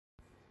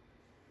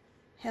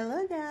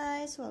Hello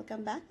guys!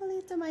 Welcome back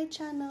ulit to my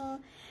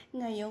channel.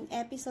 Ngayong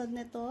episode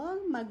na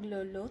to,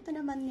 magluluto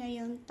naman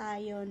ngayon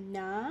tayo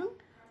ng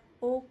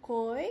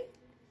OKOY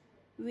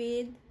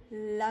with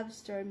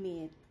lobster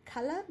meat.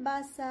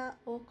 Kalabasa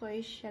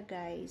OKOY siya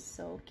guys.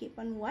 So, keep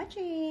on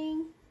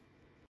watching!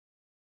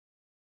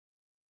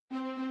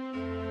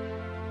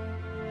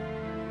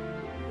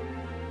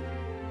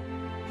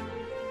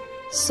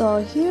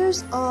 So,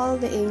 here's all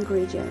the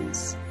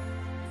ingredients.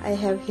 I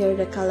have here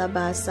the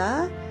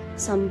kalabasa,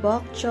 some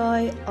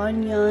bokchoy,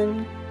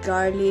 onion,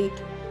 garlic,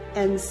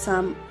 and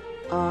some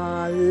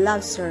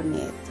lobster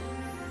meat.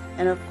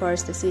 And of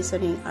course, the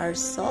seasoning are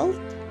salt,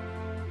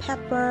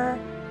 pepper,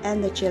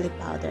 and the chili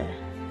powder.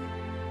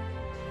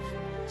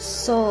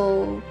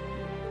 So,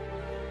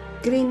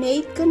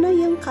 grenade ko na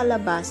yung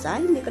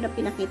kalabasa. Hindi ko na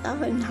pinakita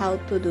on how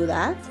to do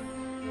that.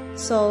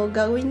 So,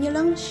 gawin nyo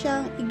lang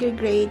siyang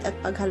i-grade at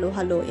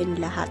paghalo-haloin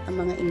lahat ng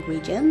mga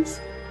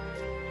ingredients.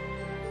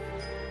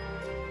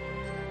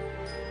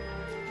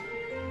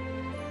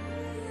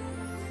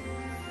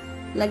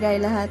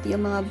 Lagay lahat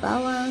yung mga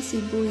bawang,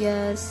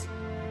 sibuyas,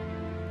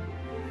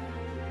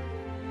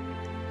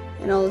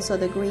 and also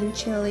the green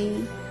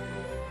chili.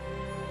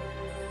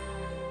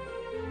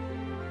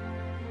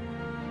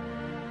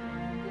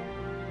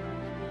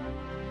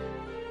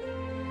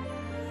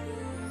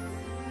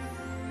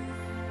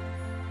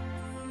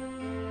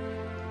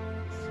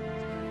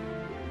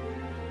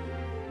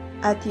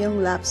 At yung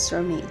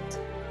lobster meat.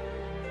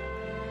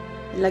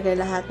 Ilagay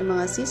lahat ng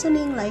mga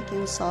seasoning like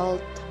yung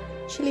salt,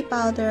 chili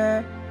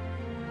powder,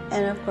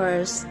 and of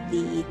course,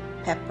 the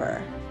pepper.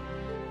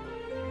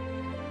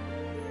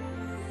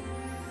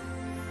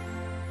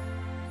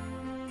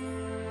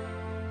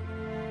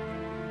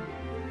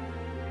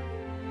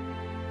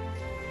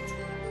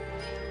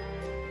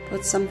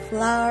 Put some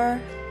flour,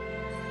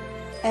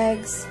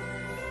 eggs,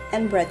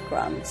 and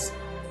breadcrumbs.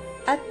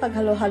 At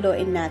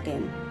paghalo-haloin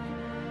natin.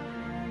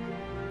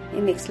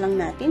 I-mix lang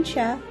natin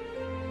siya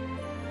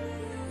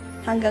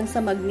hanggang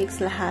sa mag-mix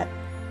lahat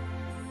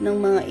ng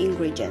mga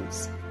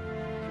ingredients.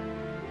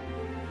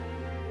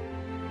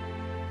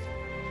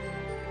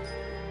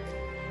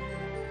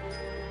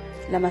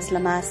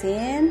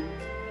 Lamas-lamasin.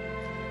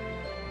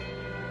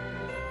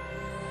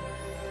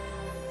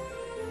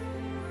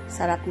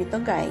 Sarap nito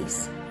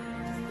guys.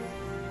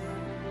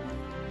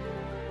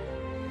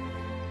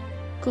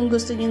 Kung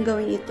gusto niyo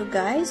gawin ito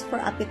guys for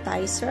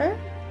appetizer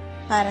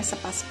para sa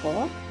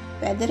Pasko,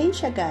 pwede rin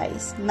siya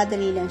guys.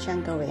 Madali lang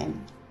siyang gawin.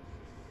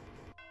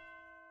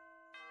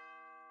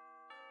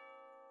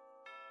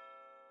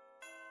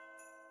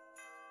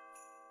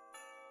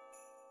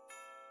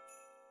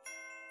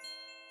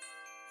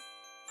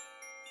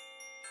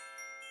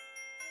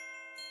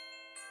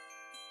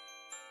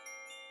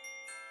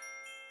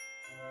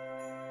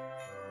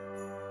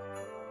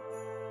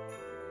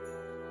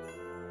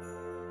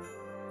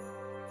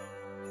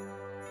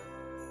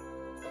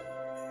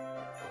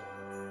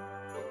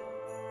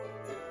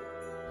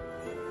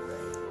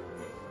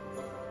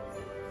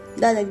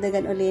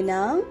 Dadagdagan uli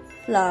ng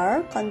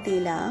flour, konti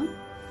lang.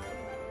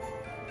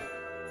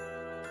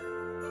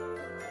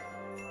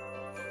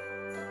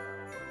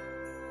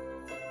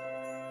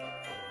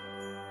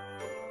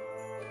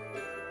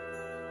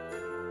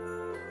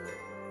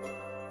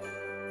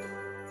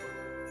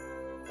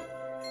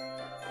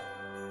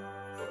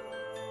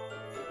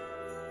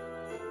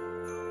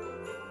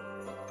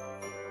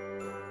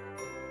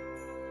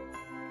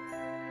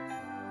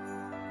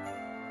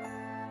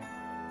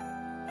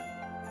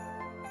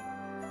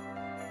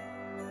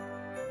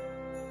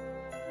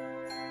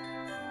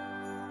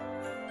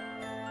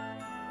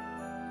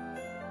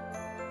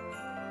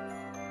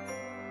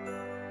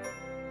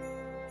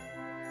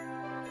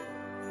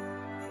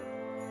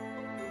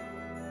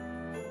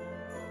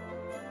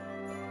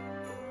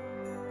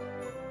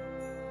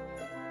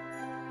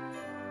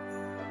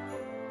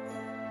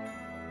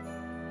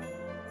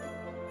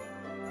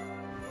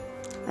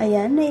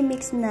 Ayan,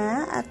 na-mix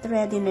na at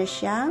ready na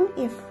siyang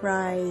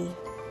i-fry.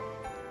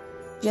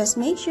 Just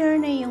make sure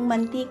na yung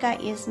mantika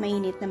is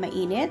mainit na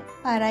mainit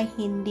para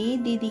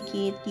hindi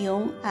didikit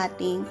yung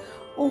ating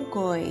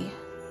OKOY.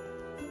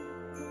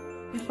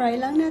 I-fry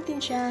lang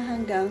natin siya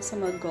hanggang sa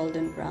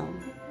mag-golden brown.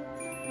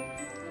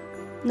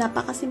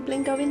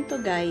 Napakasimpleng gawin to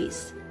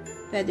guys.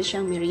 Pwede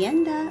siyang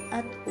merienda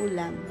at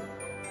ulam.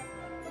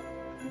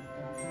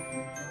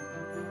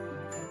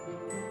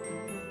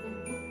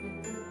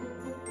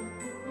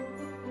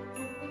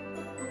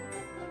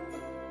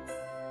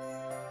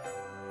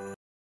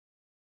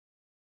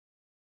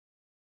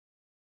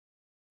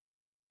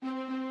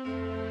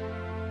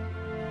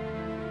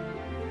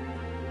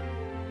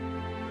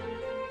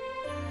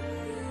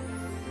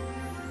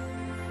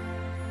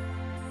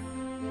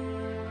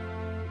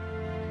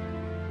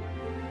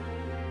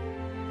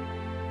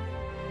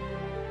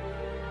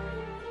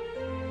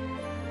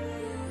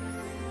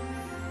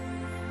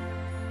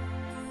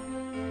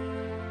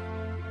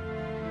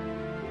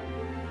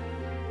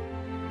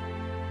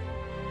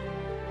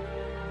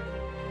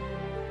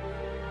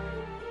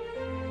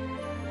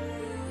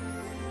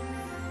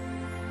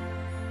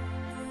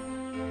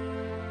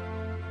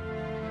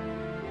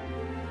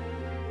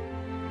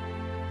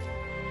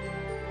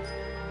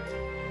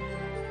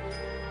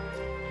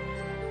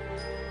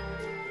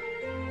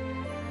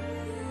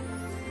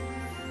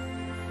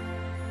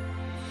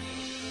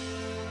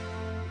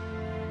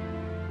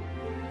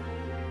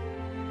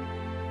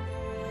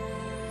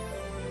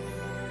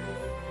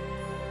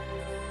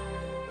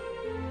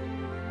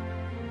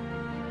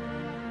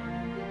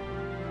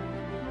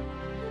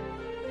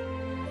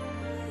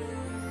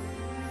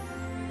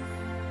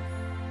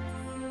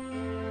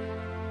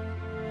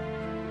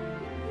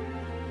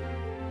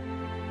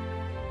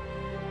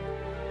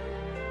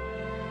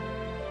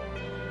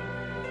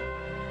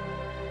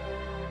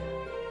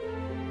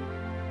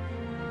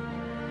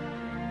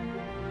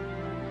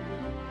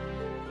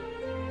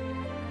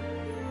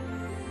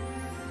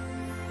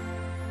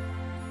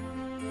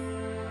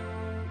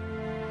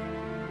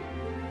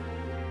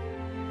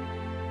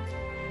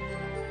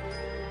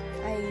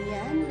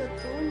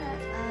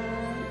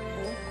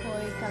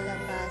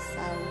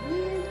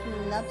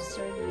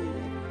 lobster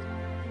meat.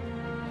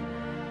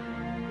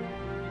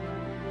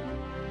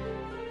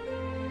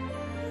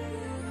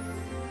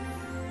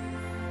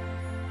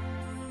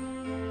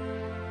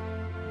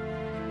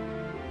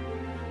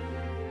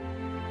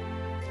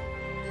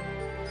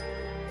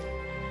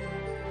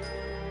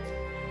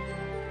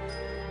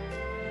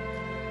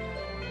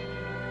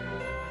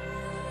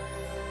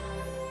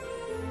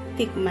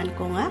 Tikman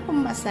ko nga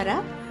kung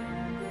masarap.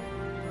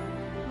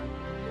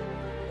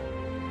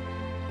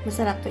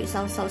 Masarap to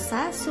isaw-saw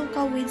sa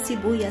suka with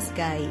sibuyas,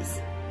 guys.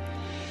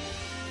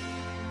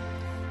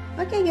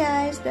 Okay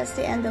guys, that's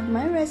the end of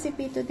my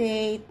recipe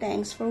today.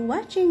 Thanks for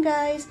watching,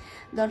 guys.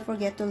 Don't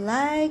forget to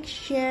like,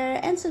 share,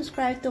 and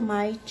subscribe to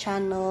my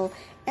channel.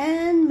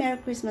 And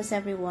Merry Christmas,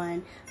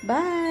 everyone.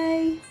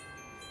 Bye!